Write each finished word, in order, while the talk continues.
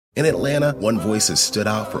In Atlanta, one voice has stood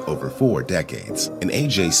out for over 4 decades. An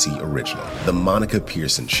AJC original, The Monica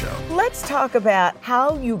Pearson Show. Let's talk about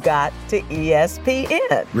how you got to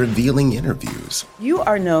ESPN. Revealing interviews. You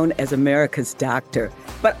are known as America's doctor,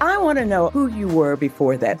 but I want to know who you were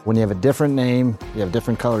before that. When you have a different name, you have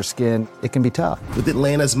different color skin, it can be tough. With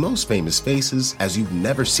Atlanta's most famous faces as you've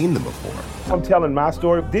never seen them before. I'm telling my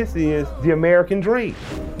story. This is the American dream.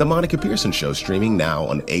 The Monica Pearson Show, streaming now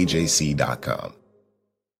on AJC.com.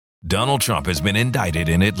 Donald Trump has been indicted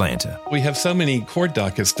in Atlanta. We have so many court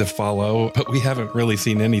dockets to follow, but we haven't really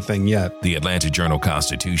seen anything yet. The Atlanta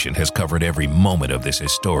Journal-Constitution has covered every moment of this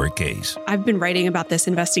historic case. I've been writing about this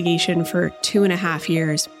investigation for 2.5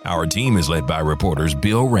 years. Our team is led by reporters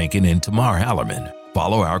Bill Rankin and Tamar Hallerman.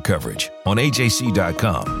 Follow our coverage on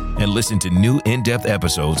AJC.com and listen to new in-depth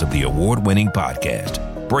episodes of the award-winning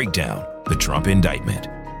podcast, Breakdown, the Trump Indictment,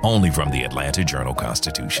 only from the Atlanta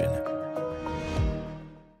Journal-Constitution.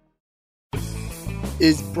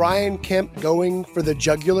 Is Brian Kemp going for the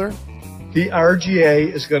jugular? The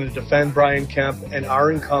RGA is going to defend Brian Kemp and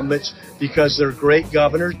our incumbents because they're great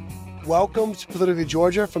governors. Welcome to Politically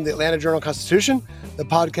Georgia from the Atlanta Journal-Constitution, the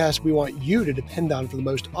podcast we want you to depend on for the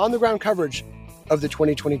most on-the-ground coverage of the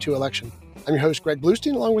 2022 election. I'm your host, Greg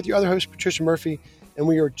Bluestein, along with your other host, Patricia Murphy, and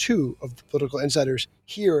we are two of the political insiders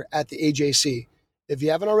here at the AJC. If you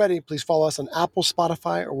haven't already, please follow us on Apple,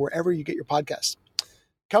 Spotify, or wherever you get your podcasts.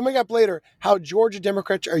 Coming up later, how Georgia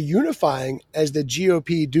Democrats are unifying as the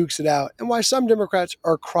GOP dukes it out and why some Democrats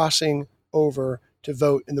are crossing over to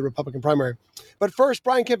vote in the Republican primary. But first,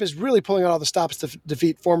 Brian Kemp is really pulling out all the stops to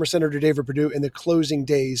defeat former Senator David Perdue in the closing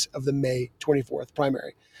days of the May 24th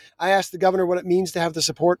primary. I asked the governor what it means to have the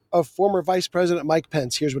support of former Vice President Mike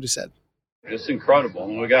Pence. Here's what he said. It's incredible.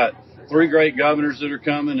 We got 3 great governors that are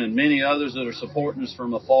coming and many others that are supporting us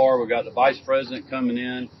from afar. We got the Vice President coming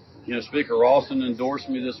in. You know, Speaker Ralston endorsed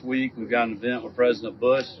me this week. We've got an event with President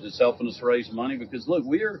Bush that's helping us raise money because, look,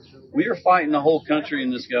 we are fighting the whole country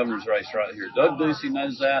in this governor's race right here. Doug Ducey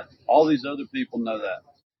knows that. All these other people know that.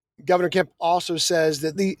 Governor Kemp also says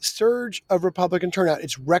that the surge of Republican turnout,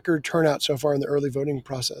 its record turnout so far in the early voting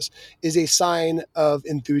process, is a sign of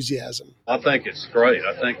enthusiasm. I think it's great.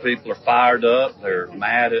 I think people are fired up. They're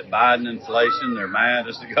mad at Biden inflation. They're mad,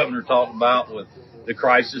 as the governor talked about, with the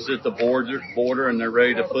crisis at the border, and they're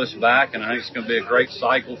ready to push back. And I think it's going to be a great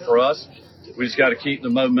cycle for us. We just got to keep the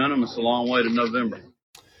momentum. It's a long way to November.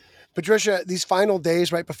 Patricia, these final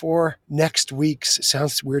days right before next week's, it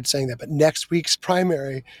sounds weird saying that, but next week's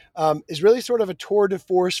primary is really sort of a tour de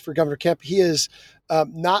force for Governor Kemp. He is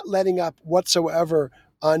not letting up whatsoever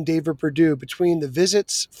on David Perdue between the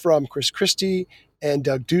visits from Chris Christie and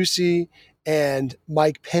Doug Ducey and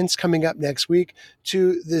Mike Pence coming up next week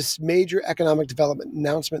to this major economic development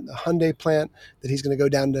announcement, the Hyundai plant that he's going to go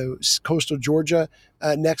down to coastal Georgia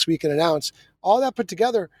next week and announce. All that put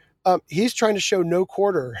together, he's trying to show no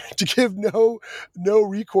quarter, to give no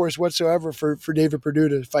recourse whatsoever for David Perdue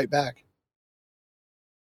to fight back.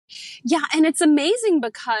 Yeah, and it's amazing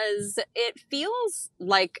because it feels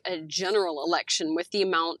like a general election with the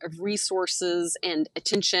amount of resources and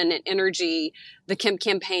attention and energy the Kemp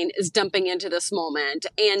campaign is dumping into this moment.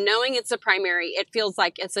 And knowing it's a primary, it feels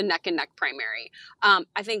like it's a neck-and-neck primary. I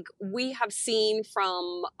think we have seen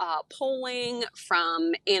from polling,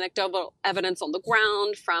 from anecdotal evidence on the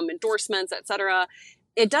ground, from endorsements, et cetera,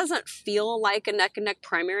 it doesn't feel like a neck-and-neck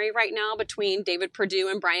primary right now between David Perdue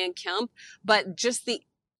and Brian Kemp, but just the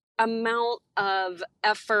amount of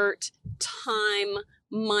effort, time,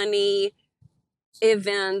 money,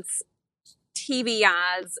 events, TV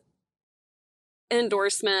ads,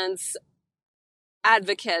 endorsements,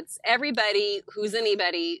 advocates, everybody who's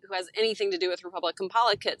anybody who has anything to do with Republican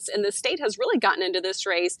politics in the state has really gotten into this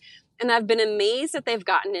race. And I've been amazed that they've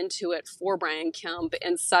gotten into it for Brian Kemp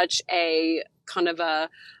in such a kind of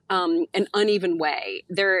an uneven way.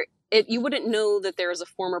 You wouldn't know that there is a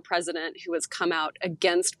former president who has come out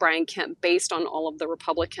against Brian Kemp based on all of the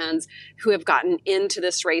Republicans who have gotten into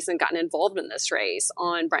this race and gotten involved in this race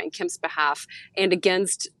on Brian Kemp's behalf and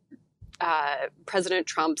against President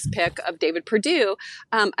Trump's pick of David Perdue.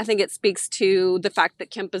 I think it speaks to the fact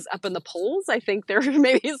that Kemp is up in the polls. I think there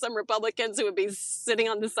may be some Republicans who would be sitting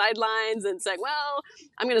on the sidelines and saying, well,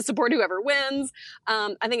 I'm going to support whoever wins.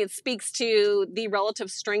 I think it speaks to the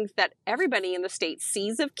relative strength that everybody in the state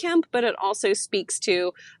sees of Kemp, but it also speaks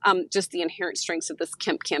to just the inherent strengths of this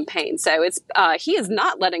Kemp campaign. So he is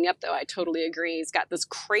not letting up, though. I totally agree. He's got this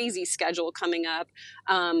crazy schedule coming up,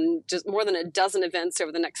 just more than a dozen events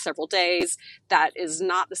over the next several days. That is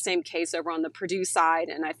not the same case over on the Purdue side,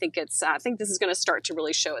 and I think this is going to start to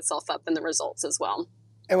really show itself up in the results as well.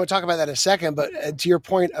 And we'll talk about that in a second, but to your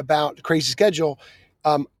point about the crazy schedule,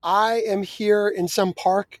 I am here in some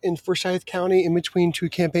park in Forsyth County in between two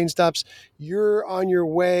campaign stops. You're on your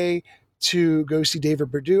way to go see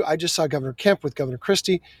David Perdue. I just saw Governor Kemp with Governor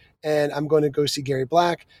Christie, and I'm going to go see Gary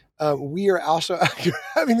Black. We are also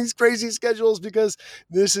having these crazy schedules because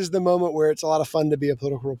this is the moment where it's a lot of fun to be a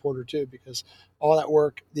political reporter too, because all that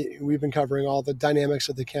work we've been covering, all the dynamics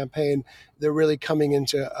of the campaign, they're really coming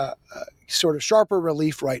into a sort of sharper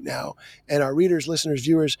relief right now. And our readers, listeners,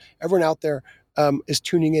 viewers, everyone out there is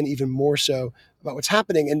tuning in even more so about what's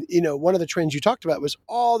happening. And, one of the trends you talked about was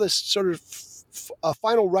all this sort of a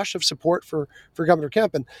final rush of support for Governor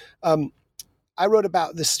Kemp. And I wrote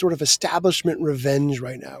about this sort of establishment revenge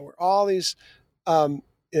right now, where all these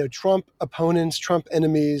Trump opponents, Trump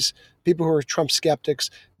enemies, people who are Trump skeptics,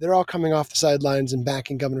 they're all coming off the sidelines and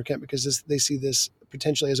backing Governor Kemp because they see this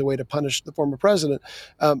potentially as a way to punish the former president.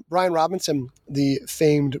 Brian Robinson, the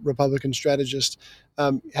famed Republican strategist,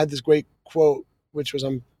 had this great quote, which was,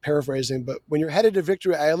 I'm paraphrasing, but when you're headed to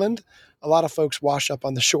Victory Island, a lot of folks wash up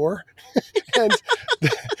on the shore. And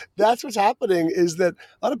that's what's happening, is that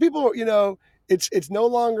a lot of people, it's no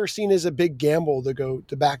longer seen as a big gamble to go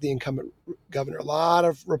to back the incumbent governor. A lot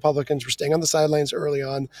of Republicans were staying on the sidelines early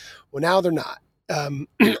on. Well, now they're not.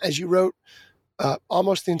 As you wrote,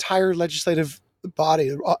 almost the entire legislative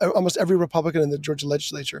body, almost every Republican in the Georgia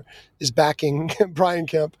legislature is backing Brian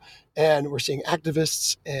Kemp, and we're seeing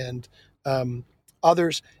activists and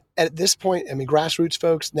others. At this point, grassroots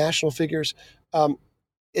folks, national figures,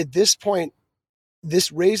 at this point,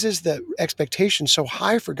 this raises the expectation so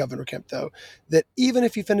high for Governor Kemp, though, that even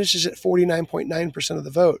if he finishes at 49.9% of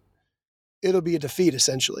the vote, it'll be a defeat,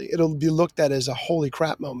 essentially. It'll be looked at as a holy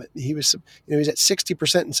crap moment. He's at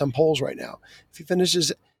 60% in some polls right now. If he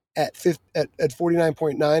finishes at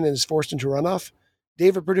 49.9 and is forced into runoff,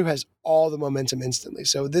 David Perdue has all the momentum instantly.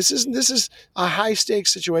 So this is a high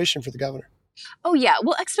stakes situation for the governor. Oh, yeah.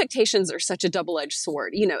 Well, expectations are such a double-edged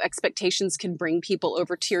sword. Expectations can bring people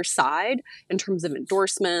over to your side in terms of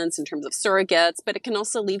endorsements, in terms of surrogates, but it can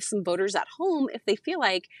also leave some voters at home if they feel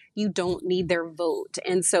like you don't need their vote.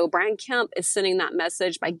 And so Brian Kemp is sending that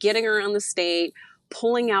message by getting around the state,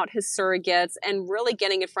 pulling out his surrogates, and really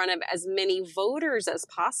getting in front of as many voters as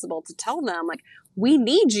possible to tell them, we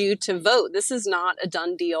need you to vote. This is not a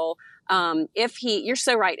done deal. You're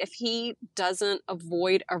so right. If he doesn't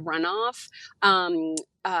avoid a runoff,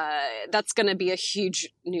 that's going to be a huge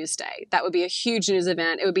news day. That would be a huge news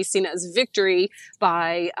event. It would be seen as victory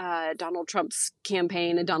by Donald Trump's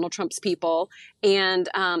campaign and Donald Trump's people. And,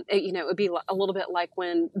 it would be a little bit like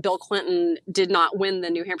when Bill Clinton did not win the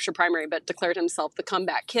New Hampshire primary, but declared himself the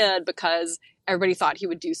comeback kid because everybody thought he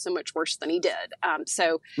would do so much worse than he did.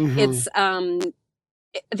 It's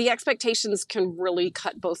the expectations can really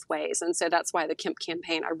cut both ways. And so that's why the Kemp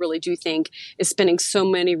campaign, I really do think, is spending so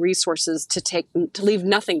many resources to leave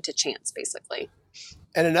nothing to chance, basically.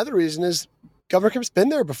 And another reason is Governor Kemp's been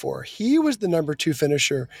there before. He was the number 2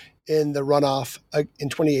 finisher in the runoff in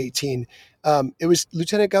 2018. It was then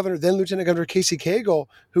Lieutenant Governor Casey Cagle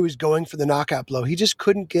who was going for the knockout blow. He just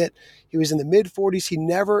couldn't he was in the mid 40s. He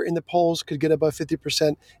never in the polls could get above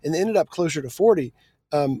 50% and ended up closer to 40.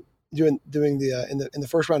 In the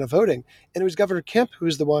first round of voting. And it was Governor Kemp who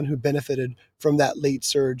was the one who benefited from that late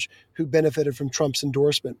surge, who benefited from Trump's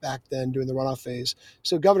endorsement back then during the runoff phase.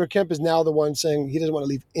 So Governor Kemp is now the one saying he doesn't want to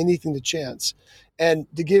leave anything to chance. And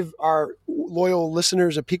to give our loyal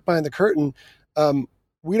listeners a peek behind the curtain,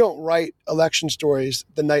 we don't write election stories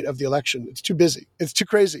the night of the election. It's too busy. It's too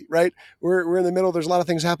crazy, right? We're in the middle. There's a lot of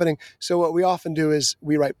things happening. So what we often do is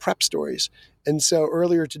we write prep stories. And so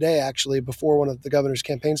earlier today, actually, before one of the governor's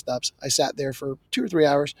campaign stops, I sat there for 2 or 3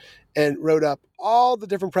 hours and wrote up all the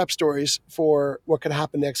different prep stories for what could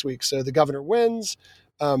happen next week. So the governor wins,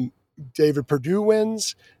 David Perdue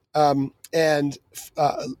wins, and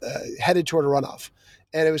headed toward a runoff.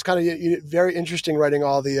 And it was kind of very interesting writing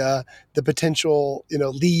all the potential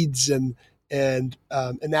leads and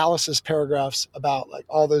analysis paragraphs about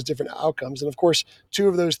all those different outcomes. And of course, 2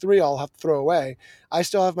 of those 3 I'll have to throw away. I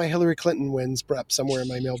still have my Hillary Clinton wins prep somewhere in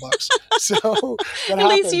my mailbox. So at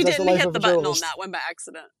least you didn't hit the button on that one by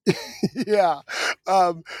accident. Yeah.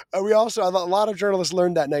 We also, a lot of journalists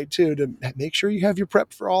learned that night too, to make sure you have your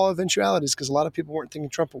prep for all eventualities, because a lot of people weren't thinking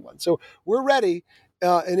Trump would win. So we're ready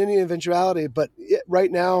in any eventuality. But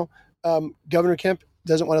right now, Governor Kemp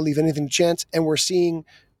doesn't want to leave anything to chance. And we're seeing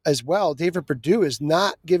as well, David Perdue is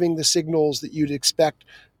not giving the signals that you'd expect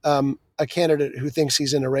a candidate who thinks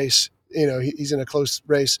he's in a race, he's in a close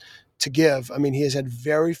race, to give. I mean, he has had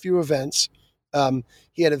very few events.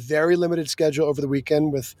 He had a very limited schedule over the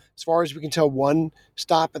weekend with, as far as we can tell, 1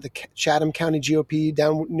 stop at the Chatham County GOP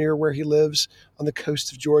down near where he lives on the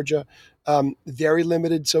coast of Georgia. Very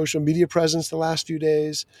limited social media presence the last few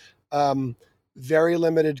days. Very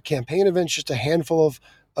limited campaign events, just a handful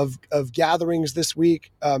of gatherings this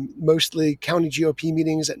week, mostly county GOP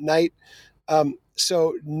meetings at night.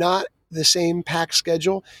 So not the same packed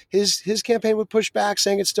schedule. His campaign would push back,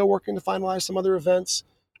 saying it's still working to finalize some other events,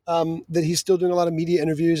 that he's still doing a lot of media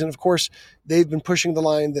interviews. And of course, they've been pushing the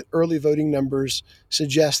line that early voting numbers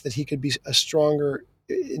suggest that he could be in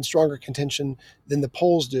stronger contention than the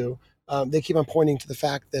polls do. They keep on pointing to the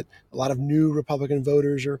fact that a lot of new Republican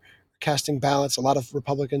voters are casting ballots, a lot of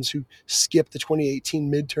Republicans who skip the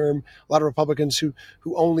 2018 midterm, a lot of Republicans who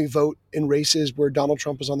only vote in races where Donald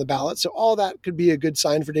Trump is on the ballot. So all that could be a good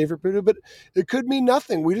sign for David Perdue, but it could mean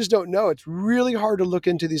nothing. We just don't know. It's really hard to look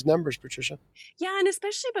into these numbers, Patricia. Yeah, and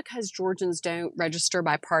especially because Georgians don't register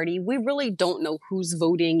by party, we really don't know who's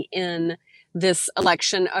voting in this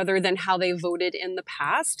election other than how they voted in the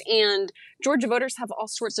past. And Georgia voters have all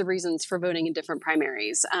sorts of reasons for voting in different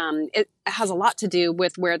primaries. It has a lot to do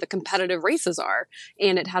with where the competitive races are,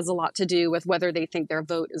 and it has a lot to do with whether they think their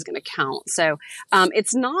vote is going to count. So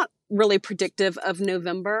it's not really predictive of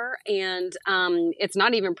November, and it's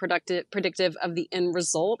not even predictive of the end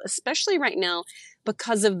result, especially right now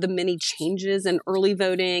because of the many changes in early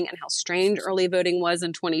voting and how strange early voting was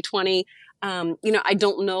in 2020. I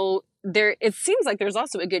don't know. It seems like there's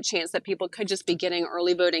also a good chance that people could just be getting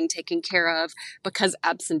early voting taken care of because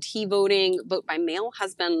absentee voting, vote by mail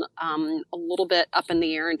has been a little bit up in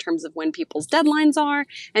the air in terms of when people's deadlines are.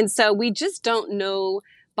 And so we just don't know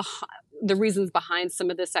the reasons behind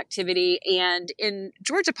some of this activity. And in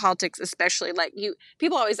Georgia politics, especially,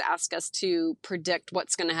 people always ask us to predict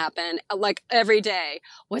what's going to happen, like every day,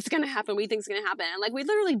 what's going to happen, we think is going to happen. And we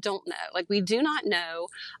literally don't know. We do not know.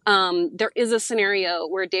 There is a scenario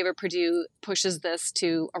where David Perdue pushes this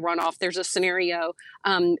to a runoff. There's a scenario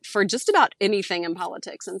for just about anything in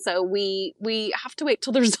politics. And so we have to wait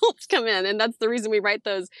till the results come in. And that's the reason we write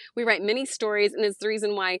those. We write many stories, and it's the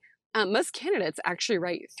reason why most candidates actually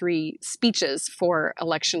write 3 speeches for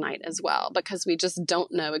election night as well, because we just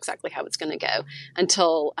don't know exactly how it's going to go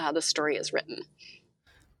until the story is written.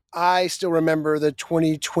 I still remember the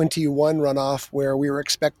 2021 runoff where we were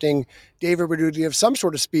expecting David Perdue to give some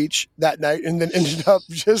sort of speech that night and then ended up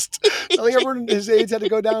just telling everyone his aides had to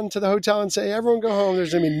go down to the hotel and say, everyone go home,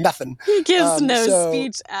 there's going to be nothing. He gives no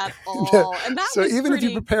speech at all. And that so was even if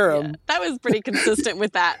you prepare him. Yeah, that was pretty consistent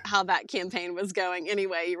with how that campaign was going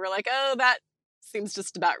anyway. You were like, oh, that seems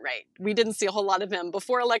just about right. We didn't see a whole lot of him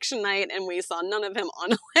before election night, and we saw none of him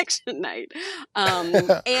on election night.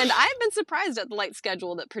 And I've been surprised at the light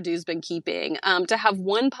schedule that Perdue's been keeping. To have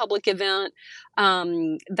one public event,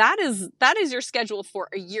 that is your schedule for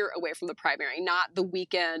a year away from the primary, not the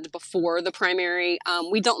weekend before the primary.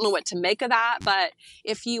 We don't know what to make of that, but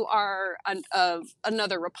if you are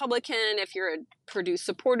another Republican, if you're a Perdue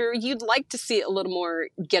supporter, you'd like to see a little more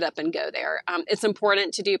get up and go there. It's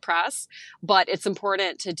important to do press, but it's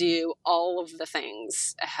important to do all of the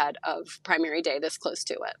things ahead of primary day this close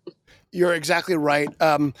to it. You're exactly right.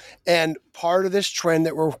 And part of this trend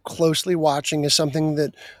that we're closely watching is something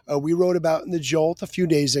that we wrote about in the Jolt a few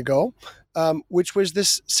days ago, which was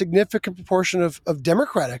this significant proportion of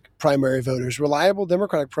Democratic primary voters, reliable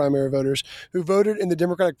Democratic primary voters who voted in the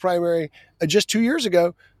Democratic primary just 2 years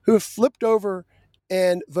ago, who have flipped over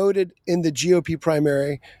and voted in the GOP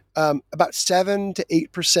primary. About 7 to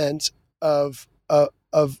 8% of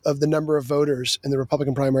the number of voters in the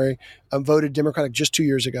Republican primary voted Democratic just 2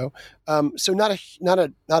 years ago. So not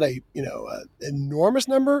a enormous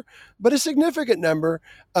number, but a significant number.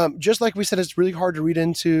 Just like we said, it's really hard to read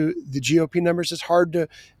into the GOP numbers. It's hard to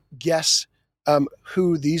guess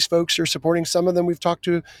who these folks are supporting. Some of them we've talked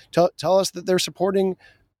to tell us that they're supporting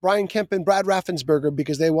Brian Kemp and Brad Raffensperger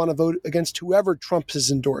because they want to vote against whoever Trump has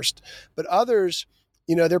endorsed. But others,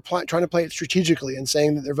 they're trying to play it strategically and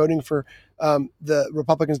saying that they're voting for the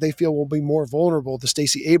Republicans they feel will be more vulnerable to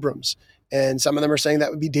Stacey Abrams. And some of them are saying that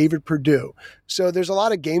would be David Perdue. So there's a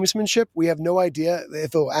lot of gamesmanship. We have no idea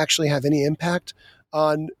if it will actually have any impact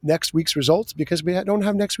on next week's results because we don't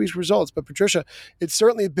have next week's results. But Patricia, it's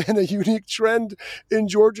certainly been a unique trend in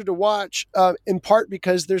Georgia to watch, in part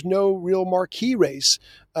because there's no real marquee race.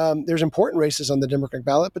 There's important races on the Democratic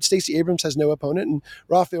ballot, but Stacey Abrams has no opponent and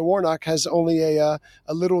Raphael Warnock has only a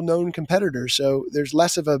little known competitor. So there's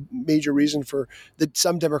less of a major reason for that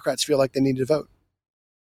some Democrats feel like they need to vote.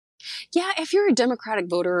 Yeah, if you're a Democratic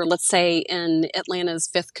voter, let's say in Atlanta's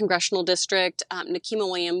 5th congressional district, Nikema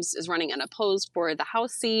Williams is running unopposed for the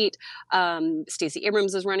House seat. Stacey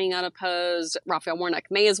Abrams is running unopposed. Raphael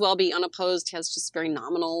Warnock may as well be unopposed. He has just very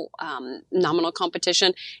nominal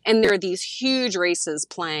competition. And there are these huge races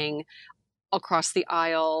playing across the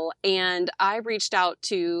aisle. And I reached out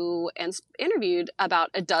to and interviewed about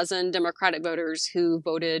a dozen Democratic voters who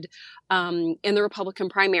voted in the Republican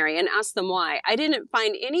primary and asked them why. I didn't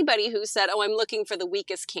find anybody who said, oh, I'm looking for the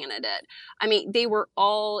weakest candidate. I mean, they were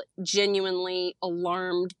all genuinely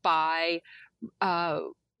alarmed by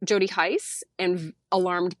Jody Hice and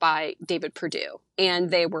alarmed by David Perdue. And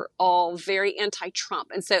they were all very anti-Trump.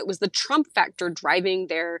 And so it was the Trump factor driving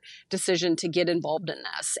their decision to get involved in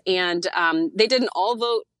this. And they didn't all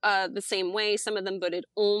vote the same way. Some of them voted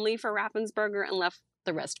only for Raffensperger and left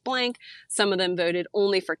the rest blank. Some of them voted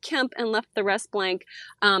only for Kemp and left the rest blank.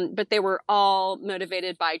 But they were all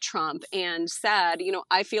motivated by Trump and said,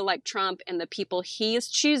 I feel like Trump and the people he is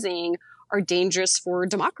choosing are dangerous for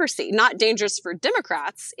democracy, not dangerous for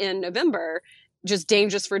Democrats in November, just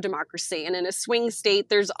dangerous for democracy. And in a swing state,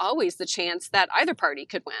 there's always the chance that either party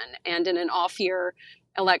could win. And in an off-year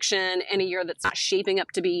election, in a year that's not shaping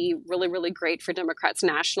up to be really, really great for Democrats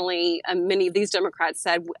nationally, many of these Democrats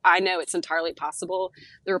said, I know it's entirely possible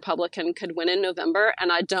the Republican could win in November,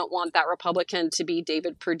 and I don't want that Republican to be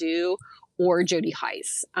David Perdue or Jody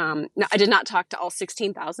Hice. Now, I did not talk to all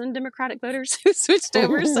 16,000 Democratic voters who switched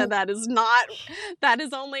over, so that is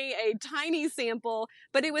only a tiny sample,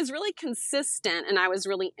 but it was really consistent, and I was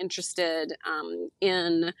really interested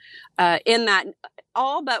in that.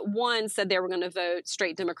 All but one said they were going to vote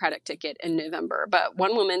straight Democratic ticket in November, but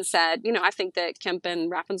one woman said, I think that Kemp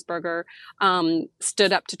and Raffensperger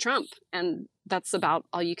stood up to Trump, and that's about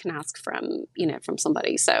all you can ask from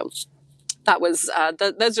somebody. So that was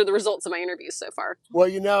those are the results of my interviews so far. Well,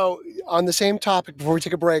 on the same topic, before we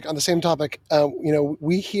take a break, on the same topic,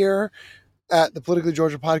 we here at the Politically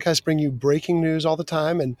Georgia podcast bring you breaking news all the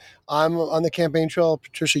time, and I'm on the campaign trail.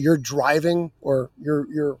 Patricia, you're driving, or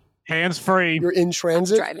you're hands-free. You're in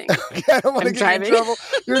transit. I'm driving. Okay, I don't want to get you in trouble.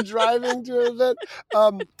 You're driving to an event.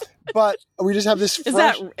 But we just have this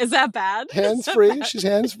fresh... Is that bad? Hands-free. She's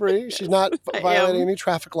hands-free. She's not violating any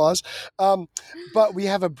traffic laws. But we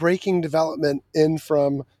have a breaking development in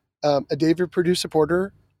from a David Perdue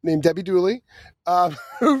supporter named Debbie Dooley,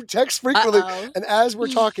 who texts frequently. Uh-oh. And as we're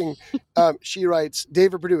talking, she writes,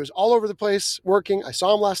 David Perdue is all over the place working. I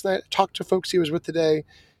saw him last night. I talked to folks he was with today.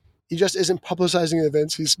 He just isn't publicizing the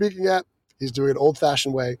events he's speaking at. He's doing it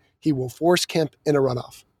old-fashioned way. He will force Kemp into a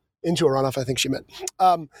runoff, I think she meant.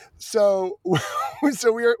 So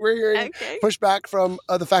we're hearing pushback from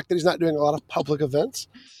the fact that he's not doing a lot of public events.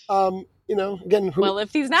 Again, well,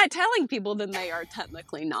 if he's not telling people, then they are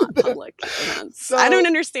technically not public events. So, I don't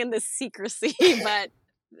understand the secrecy, but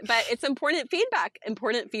it's important feedback.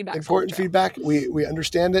 Important feedback. We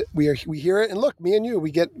understand it. We hear it. And look, me and you, we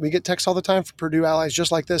get texts all the time from Perdue allies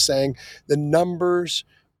just like this saying the numbers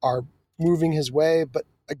are moving his way. But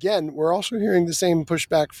again, we're also hearing the same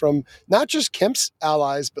pushback from not just Kemp's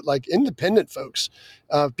allies, but like independent folks,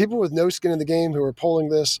 people with no skin in the game who are polling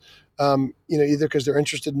this, either because they're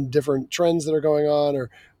interested in different trends that are going on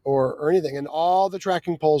or anything. And all the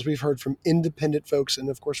tracking polls we've heard from independent folks and,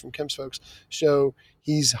 of course, from Kemp's folks show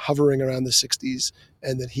he's hovering around the 60s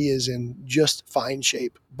and that he is in just fine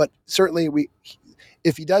shape. But certainly,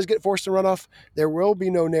 if he does get forced to run off, there will be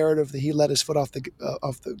no narrative that he let his foot off the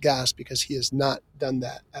gas, because he has not done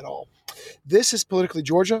that at all. This is Politically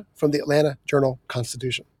Georgia from the Atlanta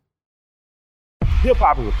Journal-Constitution.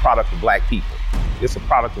 Hip-hop is a product of Black people. It's a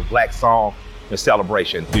product of Black song and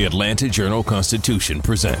celebration. The Atlanta Journal-Constitution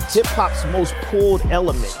presents hip-hop's most pulled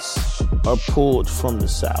elements are pulled from the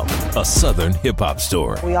South. A Southern hip-hop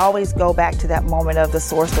story. We always go back to that moment of the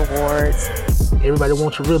Source Awards. Everybody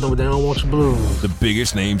wants your rhythm, but they don't want your blues. The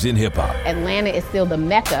biggest names in hip-hop. Atlanta is still the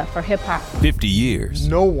mecca for hip-hop. 50 years.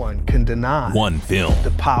 No one can deny one film.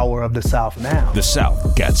 The power of the South now. The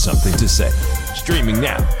South got something to say. Streaming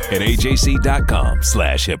now at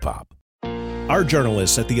ajc.com/hiphop. Our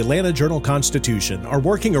journalists at the Atlanta Journal-Constitution are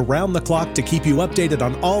working around the clock to keep you updated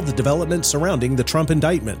on all the developments surrounding the Trump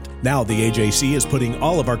indictment. Now the AJC is putting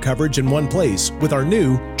all of our coverage in one place with our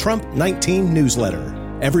new Trump 19 newsletter.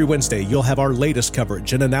 Every Wednesday, you'll have our latest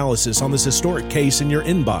coverage and analysis on this historic case in your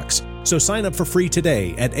inbox. So sign up for free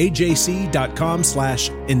today at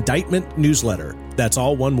ajc.com/indictment newsletter. That's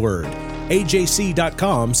all one word.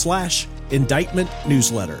 ajc.com/indictment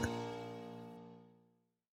newsletter.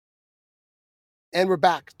 And we're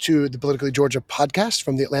back to the Politically Georgia podcast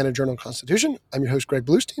from the Atlanta Journal-Constitution. I'm your host, Greg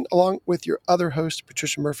Bluestein, along with your other host,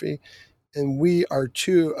 Patricia Murphy. And we are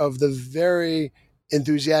two of the very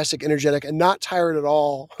enthusiastic, energetic, and not tired at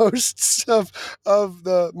all hosts of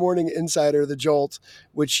the Morning Insider, The Jolt,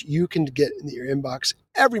 which you can get in your inbox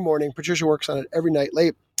every morning. Patricia works on it every night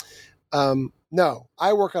late. No,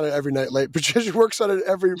 I work on it every night late. Patricia works on it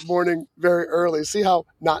every morning very early. See how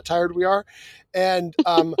not tired we are? And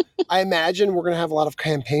I imagine we're going to have a lot of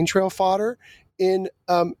campaign trail fodder in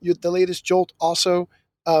the latest Jolt. Also,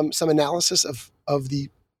 some analysis of the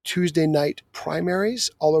Tuesday night primaries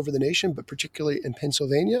all over the nation, but particularly in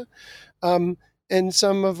Pennsylvania, and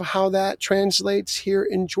some of how that translates here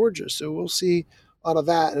in Georgia. So we'll see a lot of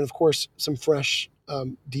that. And of course, some fresh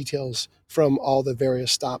details from all the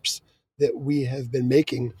various stops that we have been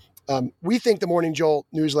making. We think the Morning Jolt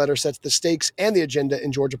newsletter sets the stakes and the agenda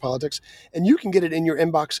in Georgia politics, and you can get it in your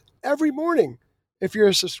inbox every morning. If you're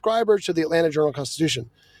a subscriber to the Atlanta Journal-Constitution,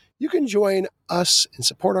 you can join us and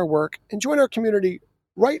support our work and join our community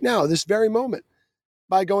right now, this very moment,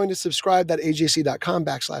 by going to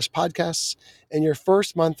subscribe.ajc.com/podcasts, and your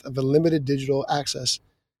first month of unlimited digital access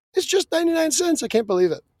is just 99 cents. I can't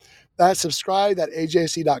believe it. That's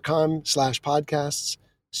subscribe.ajc.com/podcasts.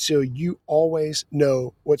 So you always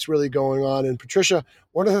know what's really going on. And Patricia,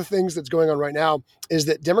 one of the things that's going on right now is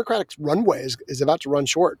that Democratic runway is about to run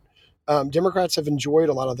short. Democrats have enjoyed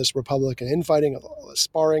a lot of this Republican infighting, a lot of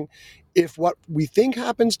sparring. If what we think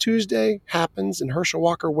happens Tuesday happens and Herschel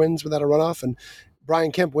Walker wins without a runoff and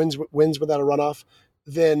Brian Kemp wins without a runoff,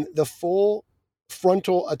 then the full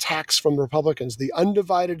frontal attacks from Republicans, the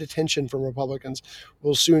undivided attention from Republicans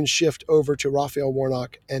will soon shift over to Raphael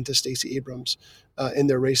Warnock and to Stacey Abrams in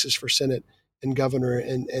their races for Senate and governor.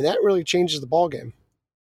 And that really changes the ballgame.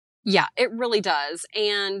 Yeah, it really does.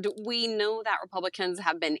 And we know that Republicans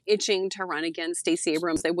have been itching to run against Stacey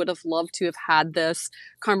Abrams. They would have loved to have had this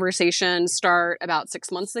conversation start about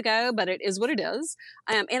 6 months ago, but it is what it is.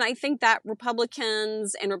 And I think that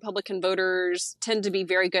Republicans and Republican voters tend to be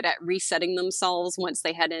very good at resetting themselves once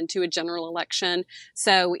they head into a general election.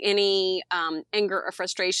 So any anger or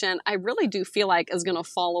frustration, I really do feel like is going to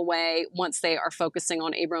fall away once they are focusing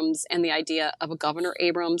on Abrams and the idea of a Governor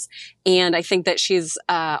Abrams. And I think that she's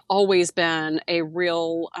always been a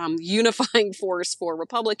real unifying force for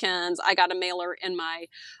Republicans. I got a mailer in my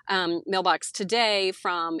mailbox today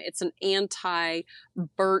it's an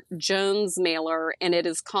anti-Burt Jones mailer, and it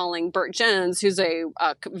is calling Burt Jones, who's a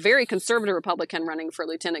very conservative Republican running for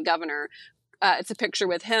lieutenant governor. It's a picture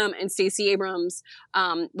with him and Stacey Abrams,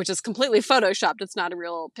 which is completely photoshopped. It's not a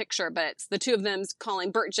real picture, but it's the two of them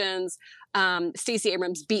calling Burt Jones, Stacey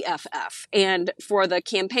Abrams BFF. And for the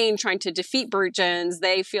campaign trying to defeat Burt Jones,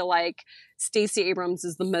 they feel like Stacey Abrams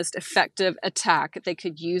is the most effective attack they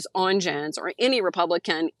could use on Jones or any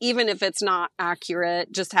Republican, even if it's not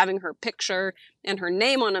accurate. Just having her picture and her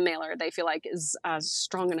name on a mailer, they feel like is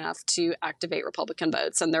strong enough to activate Republican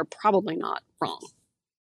votes. And they're probably not wrong.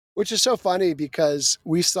 Which is so funny because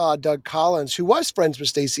we saw Doug Collins, who was friends with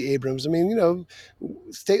Stacey Abrams. I mean,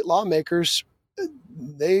 state lawmakers,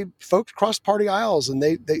 folks cross party aisles and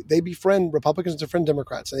they befriend Republicans to befriend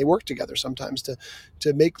Democrats, and they work together sometimes to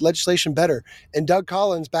make legislation better. And Doug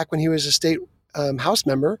Collins, back when he was a state House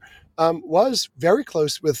member, was very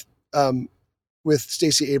close with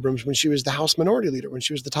Stacey Abrams when she was the House Minority Leader, when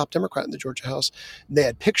she was the top Democrat in the Georgia House. They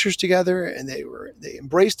had pictures together, and they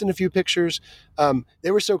embraced in a few pictures.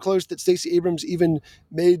 They were so close that Stacey Abrams even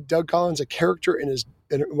made Doug Collins a character in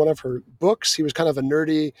one of her books. He was kind of a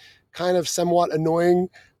nerdy, kind of somewhat annoying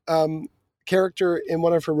character in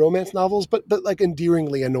one of her romance novels, but like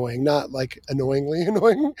endearingly annoying, not like annoyingly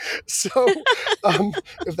annoying. So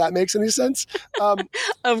if that makes any sense.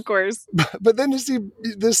 Of course. But then to see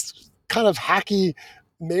this kind of hacky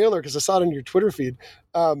mailer, because I saw it on your Twitter feed,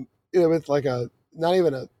 with like didn't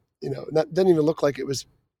even look like it was,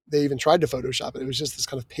 they even tried to Photoshop it. It was just this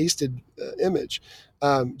kind of pasted image.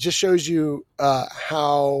 Just shows you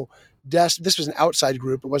how this was an outside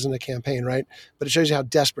group. It wasn't a campaign, right? But it shows you how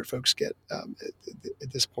desperate folks get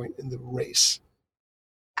at this point in the race.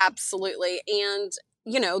 Absolutely. And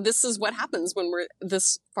this is what happens when we're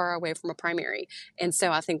this far away from a primary. And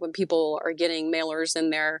so I think when people are getting mailers in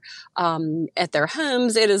their at their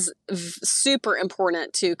homes, it is super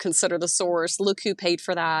important to consider the source, look who paid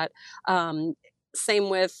for that. Same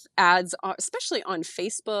with ads, especially on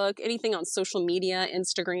Facebook, anything on social media,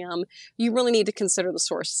 Instagram. You really need to consider the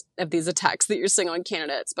source of these attacks that you're seeing on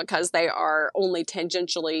candidates, because they are only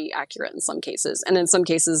tangentially accurate in some cases, and in some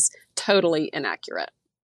cases, totally inaccurate.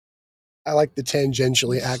 I like the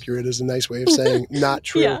tangentially accurate is a nice way of saying not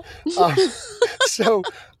true. Yeah. So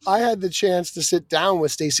I had the chance to sit down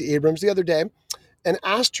with Stacey Abrams the other day and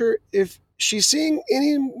asked her if she's seeing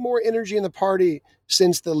any more energy in the party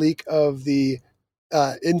since the leak of the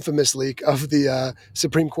infamous leak of the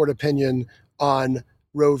Supreme Court opinion on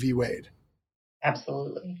Roe v. Wade.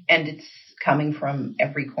 Absolutely. And it's coming from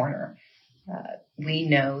every corner. We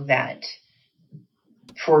know that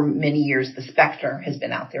For many years, the specter has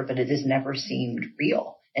been out there, but it has never seemed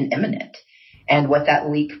real and imminent. And what that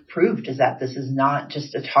leak proved is that this is not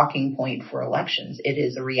just a talking point for elections. It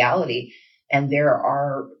is a reality. And there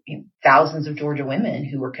are thousands of Georgia women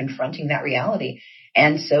who are confronting that reality.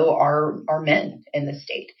 And so are men in the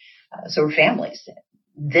state. So are families.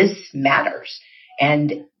 This matters.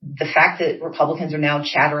 And the fact that Republicans are now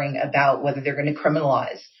chattering about whether they're going to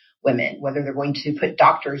criminalize women, whether they're going to put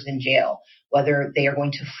doctors in jail, whether they are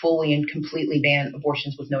going to fully and completely ban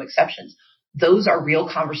abortions with no exceptions, those are real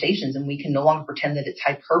conversations, and we can no longer pretend that it's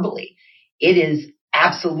hyperbole. It is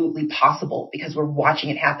absolutely possible because we're watching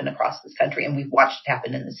it happen across this country, and we've watched it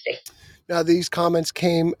happen in the state. Now, these comments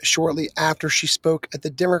came shortly after she spoke at the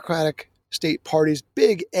Democratic State Party's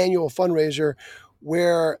big annual fundraiser,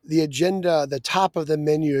 where the agenda, the top of the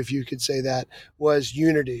menu, if you could say that, was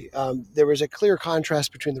unity. There was a clear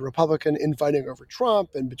contrast between the Republican infighting over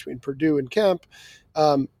Trump and between Perdue and Kemp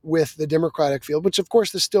with the Democratic field, which of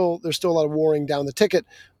course there's still a lot of warring down the ticket,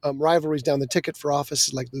 rivalries down the ticket for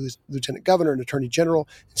offices like Lieutenant Governor and Attorney General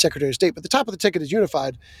and Secretary of State. But the top of the ticket is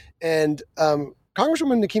unified. And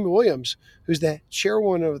Congresswoman Nikema Williams, who's the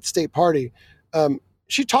chairwoman of the state party,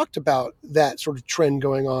 she talked about that sort of trend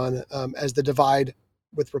going on as the divide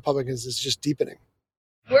with Republicans is just deepening.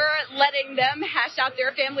 We're letting them hash out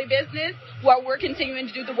their family business while we're continuing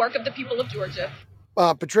to do the work of the people of Georgia.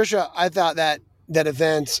 Patricia, I thought that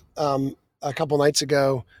event a couple nights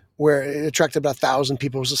ago where it attracted about 1,000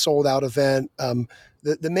 people was a sold-out event.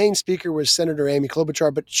 The main speaker was Senator Amy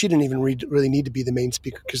Klobuchar, but she didn't even really need to be the main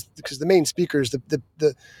speaker because the main speakers,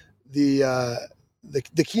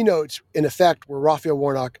 the keynotes, in effect, were Raphael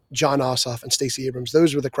Warnock, Jon Ossoff, and Stacey Abrams.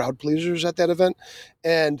 Those were the crowd pleasers at that event.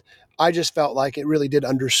 And I just felt like it really did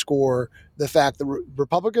underscore the fact that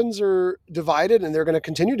Republicans are divided, and they're going to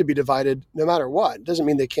continue to be divided no matter what. Doesn't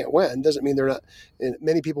mean they can't win. Doesn't mean they're not.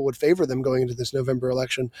 Many people would favor them going into this November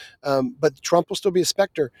election. But Trump will still be a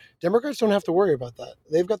specter. Democrats don't have to worry about that.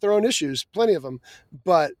 They've got their own issues, plenty of them.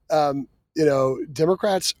 But,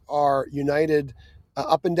 Democrats are united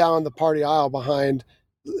up and down the party aisle behind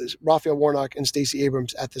Raphael Warnock and Stacey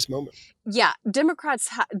Abrams at this moment. Yeah, Democrats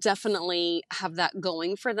definitely have that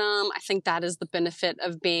going for them. I think that is the benefit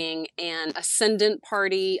of being an ascendant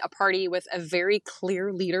party, a party with a very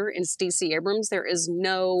clear leader in Stacey Abrams. There's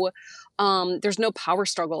no power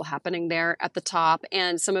struggle happening there at the top.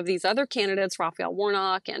 And some of these other candidates, Raphael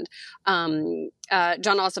Warnock and Jon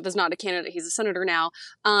Ossoff is not a candidate. He's a senator now.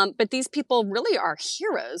 But these people really are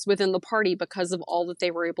heroes within the party because of all that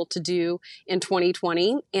they were able to do in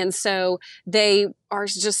 2020. And so they are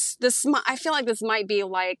just this. I feel like this might be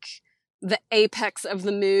like the apex of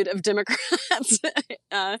the mood of Democrats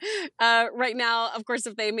right now. Of course,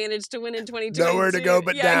 if they manage to win in 2022, nowhere to go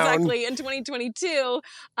but down. Exactly. In 2022,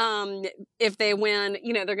 if they win,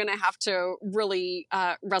 they're going to have to really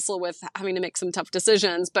wrestle with having to make some tough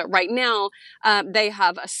decisions. But right now, they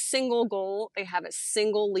have a single goal. They have a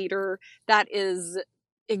single leader. That is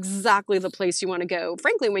exactly the place you want to go,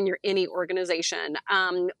 frankly, when you're any organization.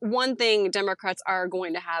 One thing Democrats are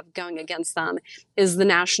going to have going against them is the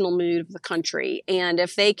national mood of the country. And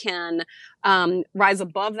if they can rise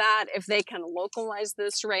above that, if they can localize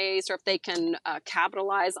this race, or if they can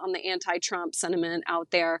capitalize on the anti-Trump sentiment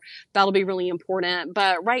out there, that'll be really important.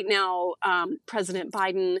 But right now, President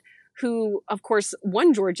Biden, who, of course,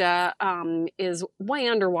 won Georgia, is way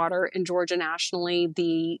underwater in Georgia nationally.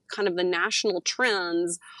 The national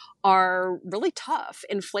trends are really tough.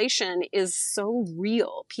 Inflation is so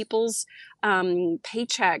real. People's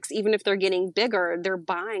paychecks, even if they're getting bigger, they're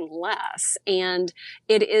buying less. And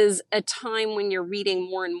it is a time when you're reading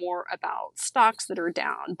more and more about stocks that are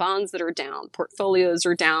down, bonds that are down, portfolios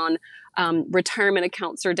are down, retirement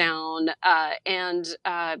accounts are down. And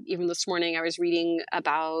even this morning, I was reading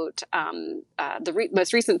about the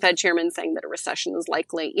most recent Fed chairman saying that a recession is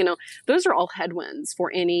likely. Those are all headwinds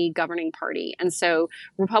for any governing party. And so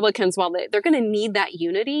Republicans, while they're going to need that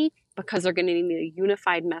unity, because they're going to need a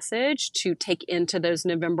unified message to take into those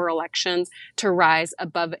November elections to rise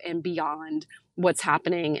above and beyond what's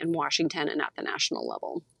happening in Washington and at the national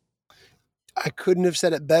level. I couldn't have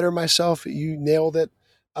said it better myself. You nailed it.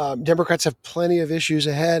 Democrats have plenty of issues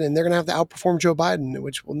ahead, and they're going to have to outperform Joe Biden,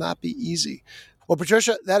 which will not be easy. Well,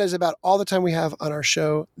 Patricia, that is about all the time we have on our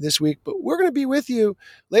show this week, but we're going to be with you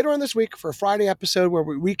later on this week for a Friday episode where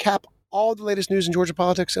we recap all the latest news in Georgia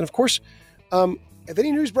politics. And of course, if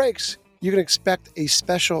any news breaks, you can expect a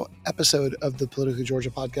special episode of the Politically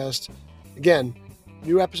Georgia podcast. Again,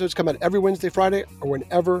 new episodes come out every Wednesday, Friday, or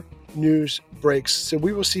whenever news breaks. So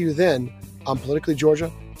we will see you then on Politically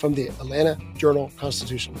Georgia from the Atlanta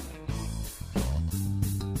Journal-Constitution.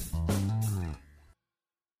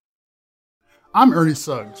 I'm Ernie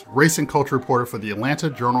Suggs, race and culture reporter for the Atlanta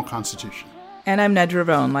Journal-Constitution. And I'm Nedra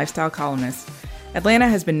Ravone, lifestyle columnist. Atlanta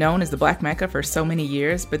has been known as the Black Mecca for so many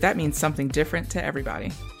years, but that means something different to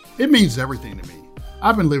everybody. It means everything to me.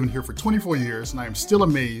 I've been living here for 24 years, and I am still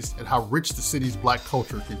amazed at how rich the city's Black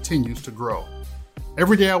culture continues to grow.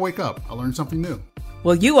 Every day I wake up, I learn something new.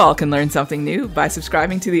 Well, you all can learn something new by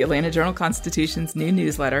subscribing to the Atlanta Journal-Constitution's new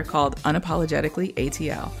newsletter called Unapologetically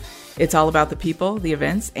ATL. It's all about the people, the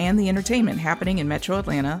events, and the entertainment happening in Metro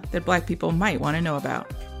Atlanta that Black people might want to know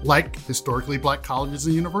about. Like historically Black colleges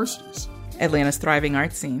and universities. Atlanta's thriving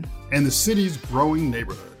art scene. And the city's growing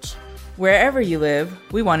neighborhoods. Wherever you live,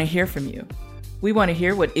 we want to hear from you. We want to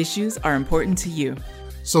hear what issues are important to you.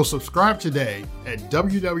 So subscribe today at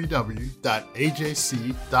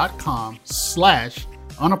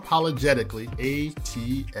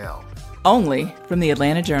www.ajc.com/unapologeticallyATL. Only from the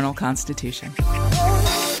Atlanta Journal-Constitution.